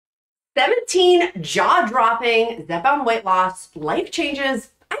17 jaw-dropping Zepbound weight loss life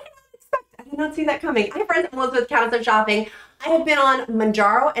changes I did not expect. I did not see that coming. Hi friends, I'm Elizabeth, Countess of Shopping. I have been on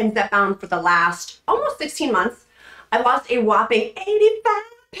Mounjaro and Zepbound for the last almost 16 months. I lost a whopping 85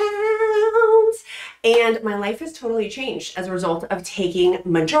 pounds and my life has totally changed as a result of taking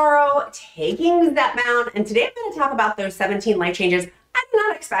Mounjaro, taking Zepbound, and today I'm going to talk about those 17 life changes I did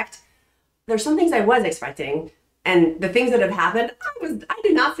not expect. There's some things I was expecting, and the things that have happened, I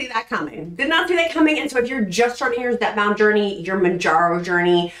did not see that coming. Did not see that coming. And so if you're just starting your Zepbound journey, your Mounjaro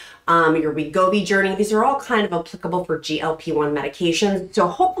journey, your WEGOVY journey, these are all kind of applicable for GLP-1 medications. So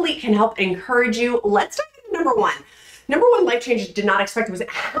hopefully it can help encourage you. Let's start with number one. Number one life change I did not expect was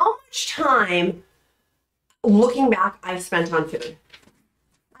how much time, looking back, I spent on food.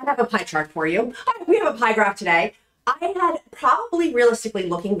 I have a pie chart for you. We have a pie graph today. I had probably, realistically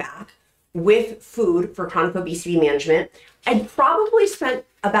looking back, with food for chronic obesity management, I'd probably spent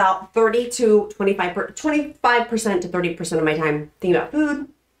about 25% to 30% of my time thinking about food,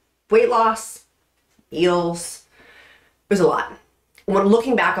 weight loss, meals. It was a lot. When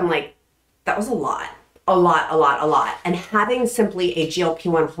looking back, I'm like, that was a lot. And having simply a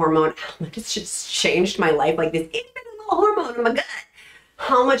GLP-1 hormone, how much it's just changed my life, like this itty bitty little hormone in my gut,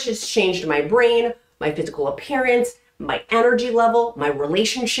 how much it's changed my brain, my physical appearance, my energy level, my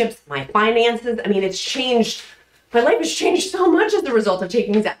relationships, my finances. I mean, it's changed. My life has changed so much as a result of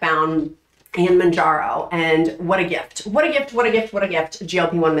taking Zepbound and Mounjaro. And what a gift. What a gift, what a gift, what a gift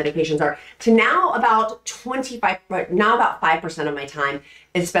GLP-1 medications are. To now about 5% of my time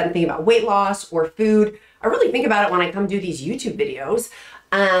is spent thinking about weight loss or food. I really think about it when I come do these YouTube videos.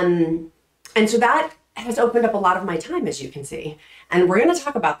 And so that has opened up a lot of my time, as you can see. And we're going to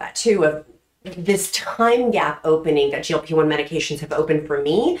talk about that too, of this time gap opening that GLP-1 medications have opened for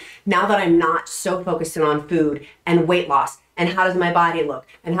me, now that I'm not so focused in on food and weight loss and how does my body look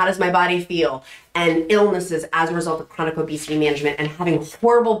and how does my body feel and illnesses as a result of chronic obesity management and having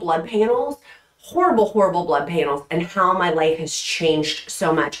horrible blood panels, horrible blood panels, and how my life has changed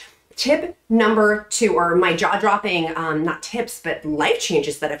so much. Tip number two, or my jaw-dropping, not tips, but life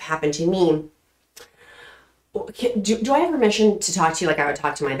changes that have happened to me. Do I have permission to talk to you like I would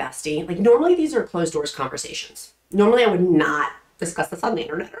talk to my bestie? Like normally these are closed doors conversations. Normally I would not discuss this on the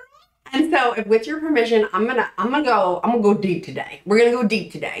internet. And so if with your permission, I'm gonna go deep today. We're gonna go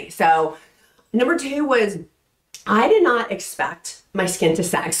deep today. So number two was I did not expect my skin to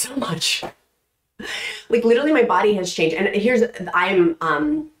sag so much. Like literally my body has changed. And here's I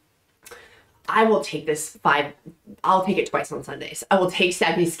will take I'll take it twice on Sundays. I will take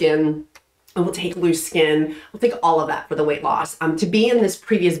saggy skin. I will take loose skin. I'll take all of that for the weight loss. To be in this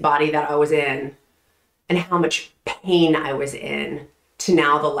previous body that I was in and how much pain I was in to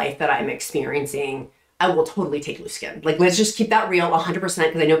now the life that I'm experiencing, I will totally take loose skin. Like, let's just keep that real 100%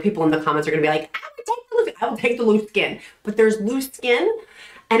 because I know people in the comments are going to be like, I will take the loose skin. But there's loose skin.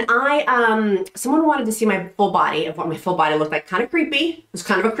 And someone wanted to see my full body, of what my full body looked like. Kind of creepy. It was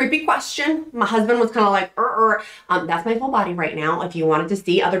kind of a creepy question. My husband was kind of like, that's my full body right now. If you wanted to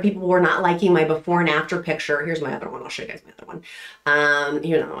see, other people were not liking my before and after picture. Here's my other one. I'll show you guys my other one.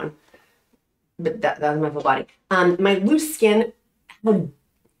 Here's another one. But that was my full body. My loose skin, how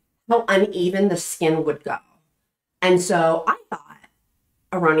uneven the skin would go. And so I thought,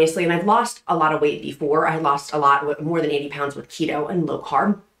 erroneously, and I've lost a lot of weight before. I lost a lot, more than 80 pounds with keto and low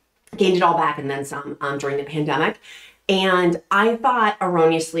carb. Gained it all back and then some during the pandemic. And I thought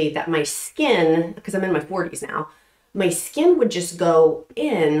erroneously that my skin, because I'm in my 40s now, my skin would just go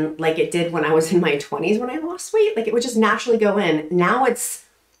in like it did when I was in my 20s when I lost weight. Like it would just naturally go in. Now it's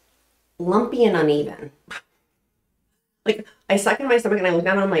lumpy and uneven. Like I suck in my stomach and I look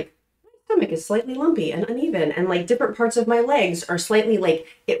down and I'm like, stomach is slightly lumpy and uneven, and like different parts of my legs are slightly like,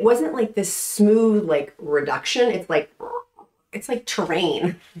 it wasn't like this smooth like reduction. It's like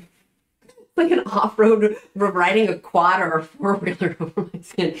terrain. Like an off-road riding a quad or a four-wheeler over my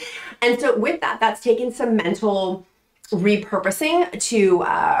skin. And so with that, that's taken some mental repurposing to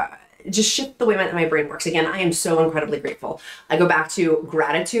just shift the way my brain works. Again, I am so incredibly grateful. I go back to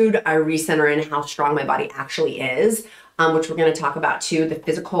gratitude. I recenter in how strong my body actually is. Which we're going to talk about too, the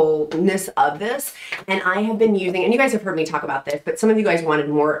physicalness of this. And I have been using, and you guys have heard me talk about this, but some of you guys wanted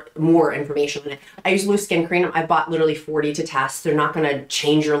more information on it. I use loose skin cream. I bought literally 40 to test. They're not going to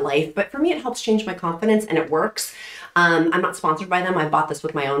change your life, but for me, it helps change my confidence and it works. I'm not sponsored by them. I bought this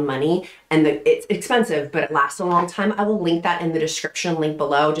with my own money, and it's expensive, but it lasts a long time. I will link that in the description link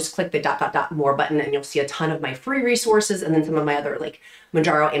below. Just click the ... more button and you'll see a ton of my free resources and then some of my other like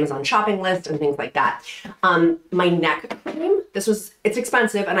Mounjaro Amazon shopping list and things like that. My neck cream, it's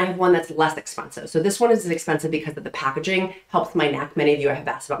expensive, and I have one that's less expensive. So this one is expensive because of the packaging, helps my neck. Many of you have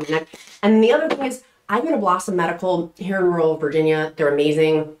asked about my neck. And the other thing is I go to Blossom Medical here in rural Virginia. They're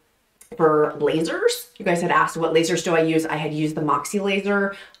amazing for lasers. You guys had asked what lasers do I use. I had used the Moxie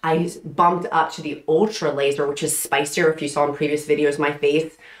laser. I bumped up to the Ultra laser, which is spicier. If you saw in previous videos, my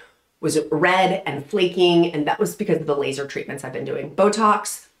face was red and flaking, and that was because of the laser treatments I've been doing.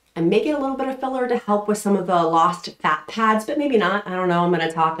 Botox, I'm making a little bit of filler to help with some of the lost fat pads, but maybe not. I don't know. I'm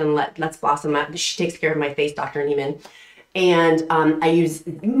gonna talk and let's Blossom. She takes care of my face, Dr. Neiman. And I use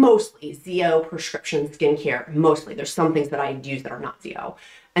mostly ZO prescription skincare. Mostly, there's some things that I use that are not ZO.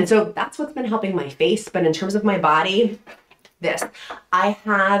 And so that's what's been helping my face. But in terms of my body, this. I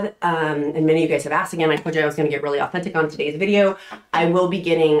have, and many of you guys have asked again, I told you I was gonna get really authentic on today's video. I will be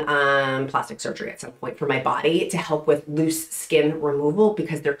getting plastic surgery at some point for my body to help with loose skin removal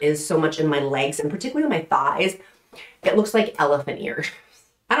because there is so much in my legs and particularly my thighs. It looks like elephant ears.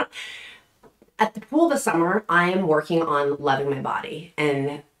 At the pool this summer, I am working on loving my body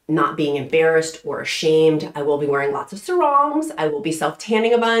and not being embarrassed or ashamed. I will be wearing lots of sarongs. I will be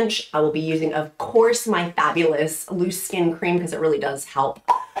self-tanning a bunch. I will be using, of course, my fabulous loose skin cream because it really does help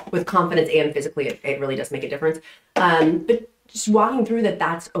with confidence and physically. It really does make a difference. But just walking through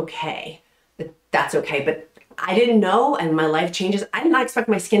that's okay. That's okay. But I didn't know, and my life changes. I did not expect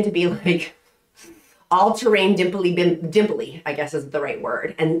my skin to be like all-terrain dimply, I guess is the right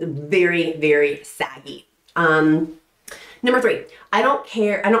word, and very, very saggy. Number 3, I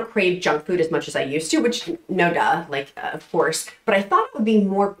don't crave junk food as much as I used to, which no duh, like of course, but I thought it would be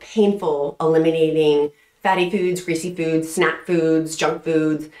more painful eliminating fatty foods, greasy foods, snack foods, junk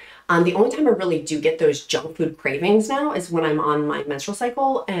foods. The only time I really do get those junk food cravings now is when I'm on my menstrual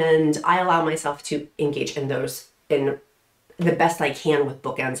cycle, and I allow myself to engage in those in the best I can with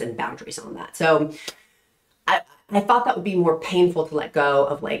bookends and boundaries on that. So I thought that would be more painful to let go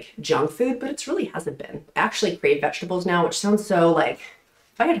of like junk food, but it really hasn't been. I actually crave vegetables now, which sounds so like,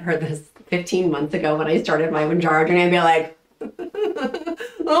 if I had heard this 15 months ago when I started my Mounjaro journey, I'd be like,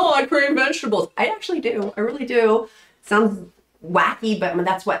 oh, I crave vegetables. I actually do, I really do. Sounds wacky, but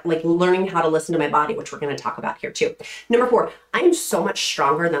that's what, like learning how to listen to my body, which we're gonna talk about here too. Number 4, I am so much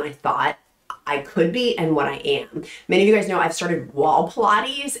stronger than I thought I could be and what I am. Many of you guys know I've started wall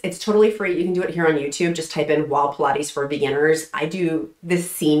Pilates. It's totally free. You can do it here on YouTube. Just type in wall Pilates for beginners. I do the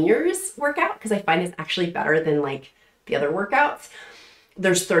seniors workout because I find it's actually better than like the other workouts.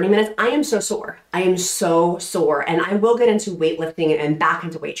 There's 30 minutes. I am so sore. I am so sore. And I will get into weightlifting and back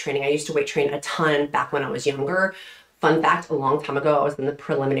into weight training. I used to weight train a ton back when I was younger. Fun fact, a long time ago, I was in the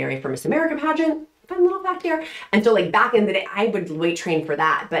preliminary for Miss America pageant. Fun little fact here. And so like back in the day, I would weight train for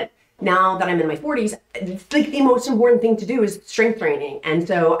that. But now that I'm in my 40s, it's like the most important thing to do is strength training. And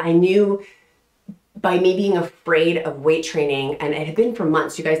so I knew by me being afraid of weight training, and it had been for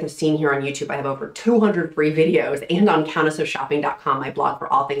months, you guys have seen here on YouTube, I have over 200 free videos, and on countessofshopping.com, my blog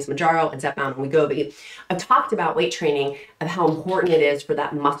for all things Mounjaro and Zepbound and WEGOVY. I've talked about weight training and how important it is for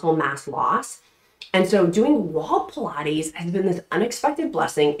that muscle mass loss. And so doing wall Pilates has been this unexpected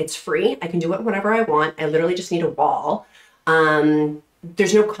blessing. It's free. I can do it whenever I want. I literally just need a wall.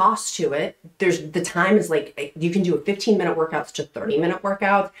 There's no cost to it. The time is like, you can do a 15-minute workouts to 30-minute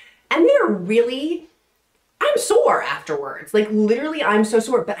workouts. And they're really, I'm sore afterwards. Like literally I'm so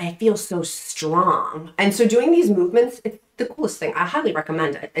sore, but I feel so strong. And so doing these movements, it's the coolest thing. I highly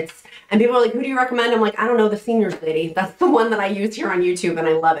recommend it. And people are like, who do you recommend? I'm like, I don't know, the seniors lady. That's the one that I use here on YouTube and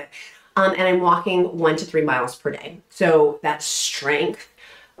I love it. And I'm walking 1 to 3 miles per day. So that strength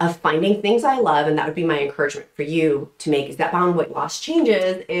of finding things I love, and that would be my encouragement for you to make Zepbound weight loss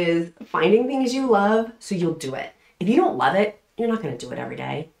changes, is finding things you love so you'll do it. If you don't love it, you're not gonna do it every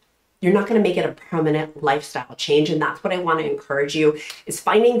day. You're not gonna make it a permanent lifestyle change, and that's what I wanna encourage you, is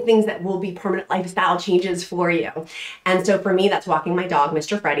finding things that will be permanent lifestyle changes for you. And so for me, that's walking my dog,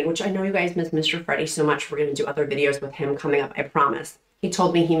 Mr. Freddie, which I know you guys miss Mr. Freddie so much. We're gonna do other videos with him coming up, I promise. He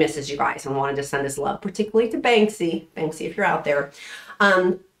told me he misses you guys and wanted to send his love, particularly to Banksy. Banksy, if you're out there.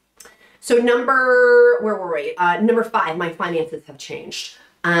 So where were we? Number 5, my finances have changed.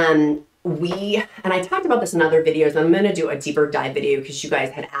 And I talked about this in other videos. I'm going to do a deeper dive video because you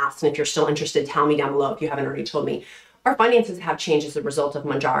guys had asked, and if you're still interested, tell me down below if you haven't already told me. Our finances have changed as a result of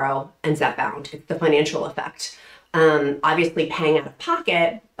Mounjaro and Zepbound. It's the financial effect. Obviously paying out of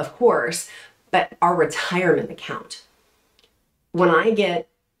pocket, of course, but our retirement account. When I get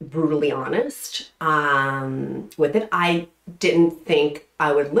brutally honest with it. I didn't think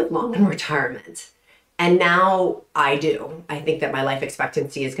I would live long in retirement. And now I do. I think that my life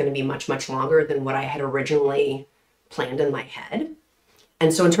expectancy is going to be much, much longer than what I had originally planned in my head.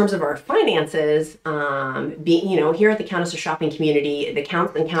 And so in terms of our finances, here at the Countess of Shopping community, the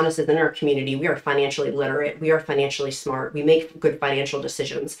Counts and Countesses in our community, we are financially literate. We are financially smart. We make good financial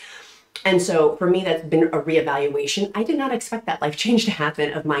decisions. And so for me, that's been a reevaluation. I did not expect that life change to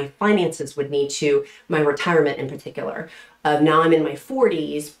happen of my finances would need to, my retirement in particular. Now I'm in my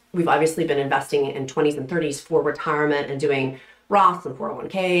 40s. We've obviously been investing in 20s and 30s for retirement and doing Roths and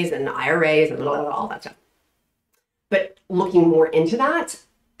 401ks and IRAs and all that stuff. But looking more into that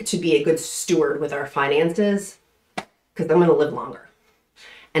to be a good steward with our finances, because I'm going to live longer.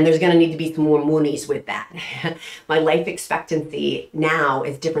 And there's going to need to be some more monies with that. My life expectancy now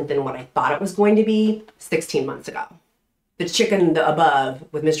is different than what I thought it was going to be 16 months ago. The chicken above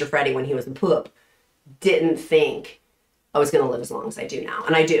with Mr. Freddie when he was a pup didn't think I was going to live as long as I do now.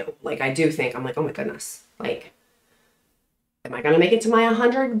 And I do. I do think, I'm like, oh my goodness. Am I going to make it to my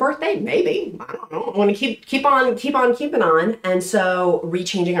 100th birthday? Maybe. I don't know. I want to keep on keeping on. And so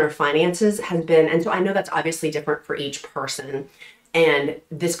rechanging our finances has been, and so I know that's obviously different for each person. And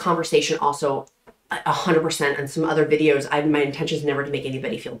this conversation also 100% and some other videos, my intention is never to make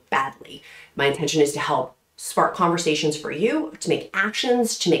anybody feel badly. My intention is to help spark conversations for you, to make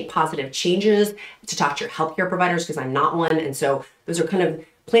actions, to make positive changes, to talk to your healthcare providers, because I'm not one. And so those are kind of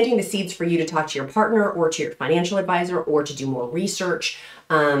planting the seeds for you to talk to your partner or to your financial advisor or to do more research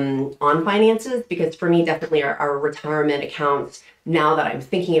on finances. Because for me, definitely our retirement accounts, now that I'm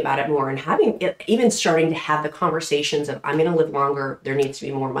thinking about it more and having it, even starting to have the conversations of I'm going to live longer, there needs to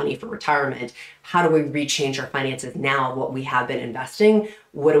be more money for retirement. How do we rechange our finances now? What we have been investing,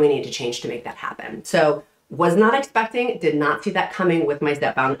 what do we need to change to make that happen? So was not expecting, did not see that coming with my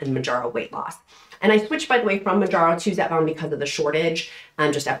Zepbound and Mounjaro weight loss. And I switched, by the way, from Mounjaro to Zepbound because of the shortage.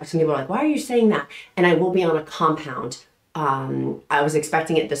 And just some people are like, why are you saying that? And I will be on a compound. I was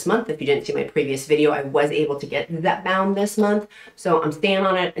expecting it this month. If you didn't see my previous video, I was able to get Zepbound this month. So I'm staying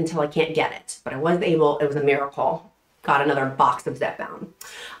on it until I can't get it. But I was able, it was a miracle. Got another box of Zepbound.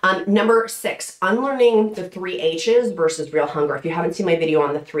 Number 6, unlearning the 3 H's versus real hunger. If you haven't seen my video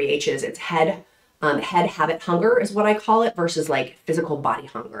on the 3 H's, it's head habit hunger is what I call it versus physical body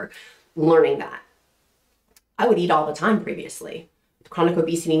hunger. Learning that. I would eat all the time previously. Chronic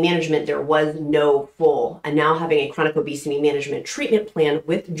obesity management, there was no full. And now having a chronic obesity management treatment plan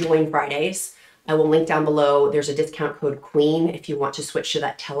with Join Fridays, I will link down below. There's a discount code QUEEN if you want to switch to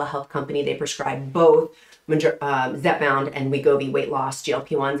that telehealth company. They prescribe both Zepbound and WEGOVY weight loss,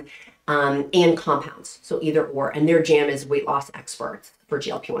 GLP-1s, and compounds. So either or. And their jam is weight loss experts for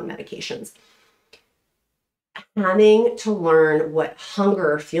GLP-1 medications. Having to learn what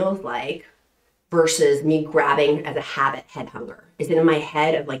hunger feels like versus me grabbing as a habit head hunger. Is it in my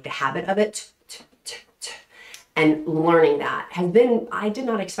head of the habit of it? And learning that has been, I did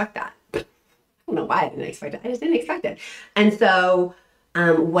not expect that. I don't know why I didn't expect it. I just didn't expect it. And so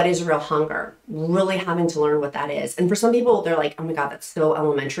what is real hunger? Really having to learn what that is. And for some people, they're like, oh my God, that's so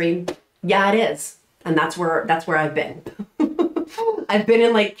elementary. Yeah, it is. And that's where I've been. I've been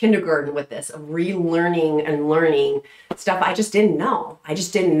in kindergarten with this, relearning and learning stuff I just didn't know. I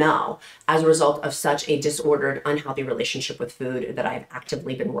just didn't know as a result of such a disordered, unhealthy relationship with food that I've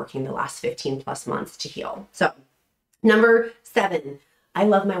actively been working the last 15 plus months to heal. So number 7, I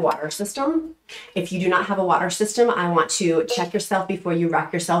love my water system. If you do not have a water system, I want to check yourself before you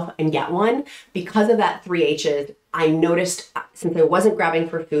wreck yourself and get one. Because of that 3 H's, I noticed since I wasn't grabbing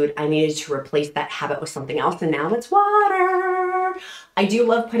for food, I needed to replace that habit with something else, and now it's water. I do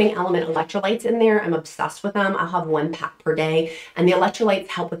love putting LMNT electrolytes in there. I'm obsessed with them. I'll have 1 pack per day, and the electrolytes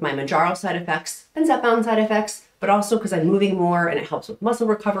help with my Mounjaro side effects and Zepbound side effects, but also because I'm moving more and it helps with muscle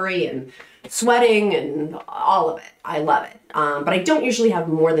recovery and sweating and all of it. I love it. But I don't usually have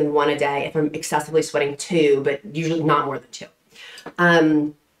more than 1 a day. If I'm excessively sweating, 2, but usually not more than 2.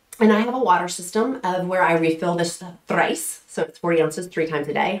 And I have a water system of where I refill this thrice. So it's 40 ounces 3 times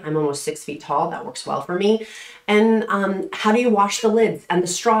a day. I'm almost 6 feet tall. That works well for me. And how do you wash the lids and the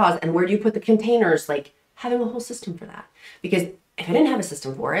straws and where do you put the containers? Having a whole system for that. Because if I didn't have a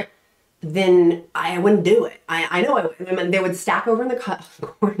system for it, then I wouldn't do it. I know I would. I mean, they would stack over in the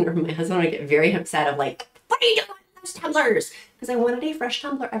corner. My husband would get very upset of what are you doing with those tumblers? Because I wanted a fresh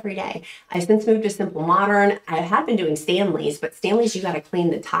tumbler every day. I've since moved to Simple Modern. I had been doing Stanley's, but Stanley's, you got to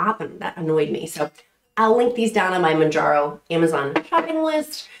clean the top, and that annoyed me. So I'll link these down on my Mounjaro Amazon shopping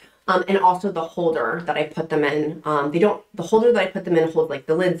list. And also the holder that I put them in. The holder that I put them in holds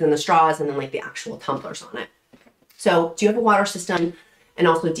the lids and the straws and then the actual tumblers on it. So do you have a water system? and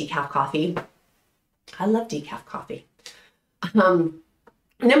also decaf coffee. I love decaf coffee.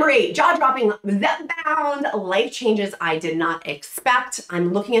 Number 8, jaw-dropping Zepbound life changes I did not expect.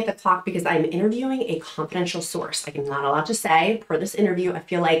 I'm looking at the clock because I'm interviewing a confidential source. I'm not allowed to say per this interview. I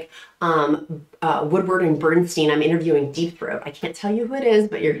feel like Woodward and Bernstein, I'm interviewing Deep Throat. I can't tell you who it is,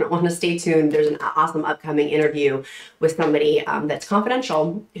 but you're going to want to stay tuned. There's an awesome upcoming interview with somebody that's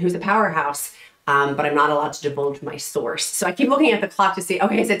confidential, who's a powerhouse. But I'm not allowed to divulge my source. So I keep looking at the clock to see,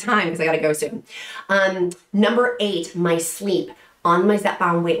 okay, is it time? Because I got to go soon. Number 8, my sleep. On my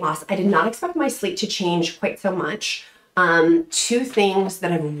Zepbound weight loss, I did not expect my sleep to change quite so much. 2 things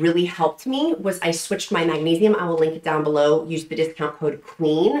that have really helped me was I switched my magnesium. I will link it down below. Use the discount code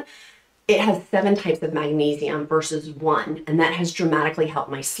QUEEN. It has 7 types of magnesium versus 1, and that has dramatically helped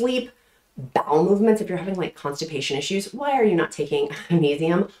my sleep. Bowel movements, if you're having like constipation issues, why are you not taking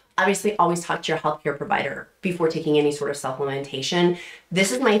magnesium? Obviously, always talk to your healthcare provider before taking any sort of supplementation.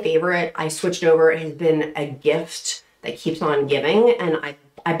 This is my favorite. I switched over. It has been a gift that keeps on giving, and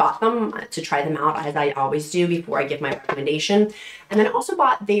I bought them to try them out, as I always do before I give my recommendation. And then I also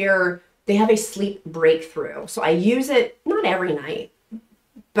bought they have a sleep breakthrough. So I use it not every night,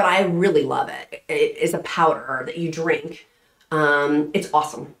 but I really love it. It is a powder that you drink. It's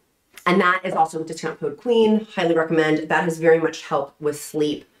awesome. And that is also with discount code QUEEN. Highly recommend. That has very much helped with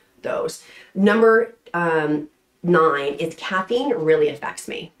sleep, those. Number 9 is caffeine really affects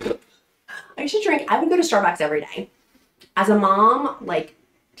me. I would go to Starbucks every day. As a mom, like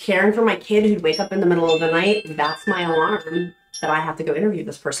caring for my kid who'd wake up in the middle of the night, that's my alarm that I have to go interview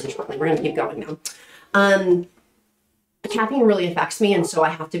this person shortly. We're gonna keep going now. Caffeine really affects me, and so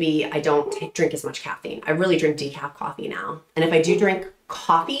I don't drink as much caffeine. I really drink decaf coffee now. And if I do drink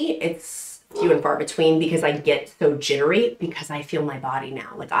coffee, it's few and far between because I get so jittery because I feel my body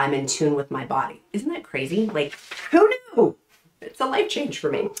now. Like I'm in tune with my body. Isn't that crazy? Like, who knew? It's a life change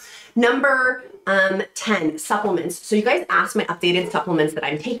for me. Number 10, supplements. So you guys asked my updated supplements that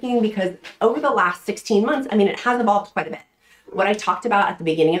I'm taking because over the last 16 months, I mean, it has evolved quite a bit. What I talked about at the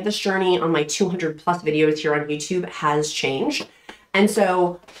beginning of this journey on my 200 plus videos here on YouTube has changed. And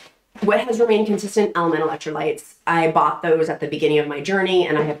so what has remained consistent, elemental electrolytes. I bought those at the beginning of my journey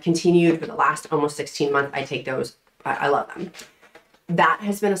and I have continued for the last almost 16 months. I take those. I love them. That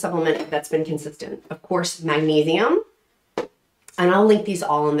has been a supplement that's been consistent. Of course, magnesium. And I'll link these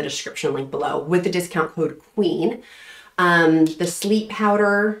all in the description link below with the discount code QUEEN. The sleep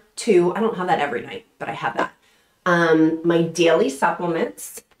powder too. I don't have that every night, but I have that. My daily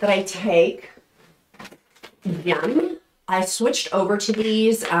supplements that I take, yum. I switched over to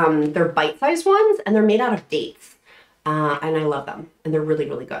these. They're bite-sized ones and they're made out of dates. And I love them and they're really,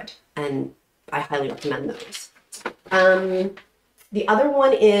 really good. And I highly recommend those. The other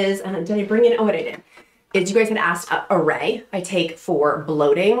one is, did I bring it? Oh, what I did. Is you guys had asked ARRAE I take for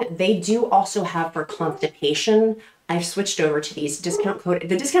bloating. They do also have for constipation. I've switched over to these discount code.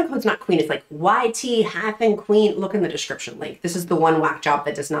 The discount code's not QUEEN. It's like YT-QUEEN. Look in the description link. This is the one whack job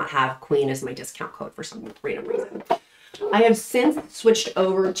that does not have QUEEN as my discount code for some random reason. I have since switched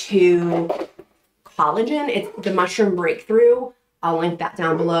over to collagen. It's the mushroom breakthrough. I'll link that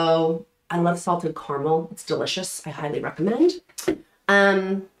down below. I love salted caramel. It's delicious. I highly recommend.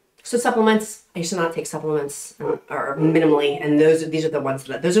 So supplements, I used to not take supplements or minimally, and these are the ones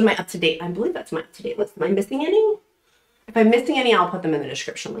those are my up-to-date. I believe that's my up-to-date list. Am I missing any? If I'm missing any, I'll put them in the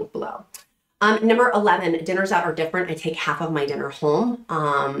description link below. Number 11, dinners out are different. I take half of my dinner home.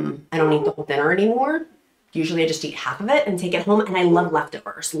 I don't eat the whole dinner anymore. Usually I just eat half of it and take it home, and I love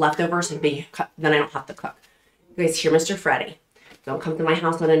leftovers. Leftovers would be, then I don't have to cook. You guys hear Mr. Freddy. Don't come to my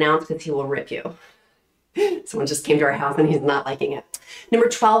house unannounced because he will rip you. Someone just came to our house and he's not liking it. Number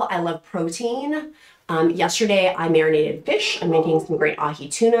 12, I love protein. Yesterday I marinated fish. I'm making some great ahi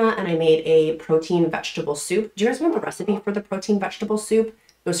tuna and I made a protein vegetable soup. Do you guys want the recipe for the protein vegetable soup?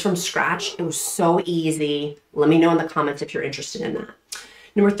 It was from scratch. It was so easy. Let me know in the comments if you're interested in that.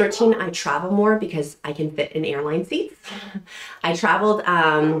 Number 13, I travel more because I can fit in airline seats. I traveled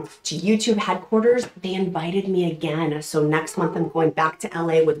to YouTube headquarters. They invited me again. So next month I'm going back to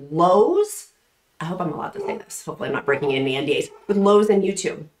LA with Lowe's. I hope I'm allowed to say this. Hopefully I'm not breaking any NDAs. With Lowe's and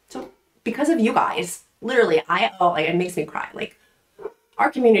YouTube. So because of you guys, literally, it makes me cry. Like,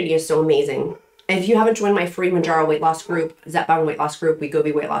 our community is so amazing. And if you haven't joined my free Mounjaro weight loss group, Zepbound weight loss group,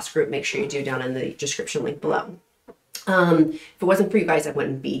 WEGOVY weight loss group, make sure you do down in the description link below. If it wasn't for you guys, I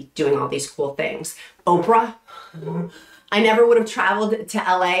wouldn't be doing all these cool things. Oprah. I never would have traveled to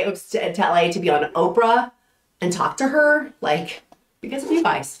LA to be on Oprah and talk to her, like, because of you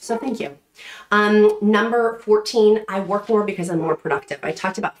guys. So thank you. Number 14, I work more because I'm more productive. I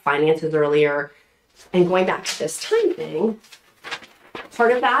talked about finances earlier, and going back to this time thing,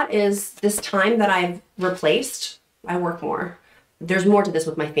 Part of that is this time that I've replaced, I work more. There's more to this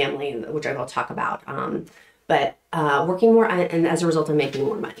with my family, which I will talk about. But working more, and as a result, I'm making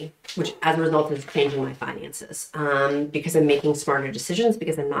more money, which as a result is changing my finances because I'm making smarter decisions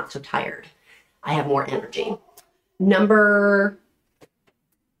because I'm not so tired. I have more energy. Number,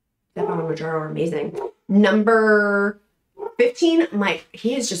 Zepbound and Mounjaro are amazing. Number 15,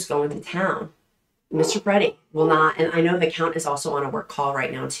 he is just going to town. Mr. Freddie will not, and I know the Count is also on a work call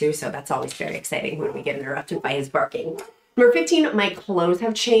right now too, so that's always very exciting when we get interrupted by his barking. Number 15, my clothes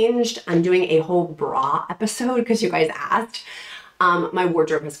have changed. I'm doing a whole bra episode because you guys asked. My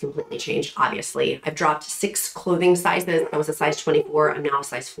wardrobe has completely changed, obviously. I've dropped 6 clothing sizes. I was a size 24. I'm now a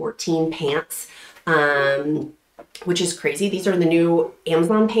size 14 pants, which is crazy. These are the new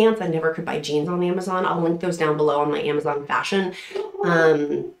Amazon pants. I never could buy jeans on Amazon. I'll link those down below on my Amazon fashion.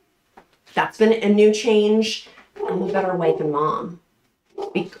 That's been a new change. I'm a better wife and mom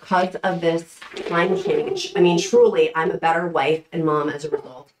because of this climate change. I mean, truly, I'm a better wife and mom as a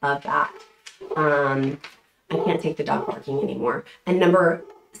result of that. I can't take the dog barking anymore. And number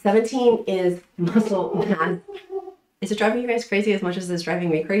 17 is muscle mass. Is it driving you guys crazy as much as it's driving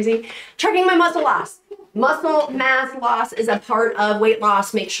me crazy? Tracking my muscle loss. Muscle mass loss is a part of weight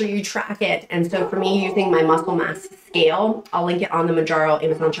loss. Make sure you track it. And so for me, using my muscle mass scale, I'll link it on the Mounjaro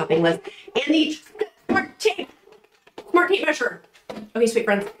Amazon shopping list. And the smart tape measure. Okay, sweet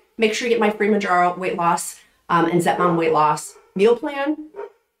friends, make sure you get my free Mounjaro weight loss and Zepbound weight loss meal plan.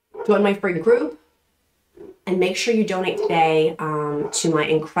 Join my free group. And make sure you donate today to my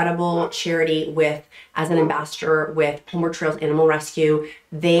incredible charity as an ambassador with Homeward Trails Animal Rescue.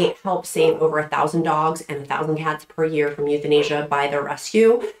 They help save over 1,000 dogs and 1,000 cats per year from euthanasia by their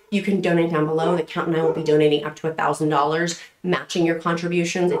rescue. You can donate down below. The Count and I will be donating up to $1,000, matching your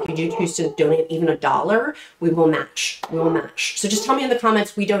contributions. If you do choose to donate even $1, we will match. We will match. So just tell me in the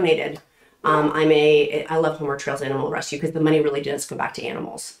comments, we donated. I love Homeward Trails Animal Rescue because the money really does go back to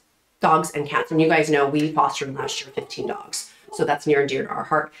animals. Dogs and cats. And you guys know we fostered last year 15 dogs. So that's near and dear to our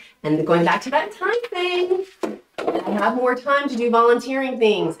heart. And going back to that time thing, I have more time to do volunteering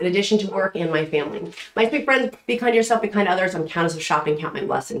things in addition to work and my family. My sweet friends, be kind to yourself, be kind to others. I'm Countess of Shopping. Count my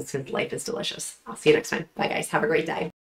blessings because life is delicious. I'll see you next time. Bye guys. Have a great day.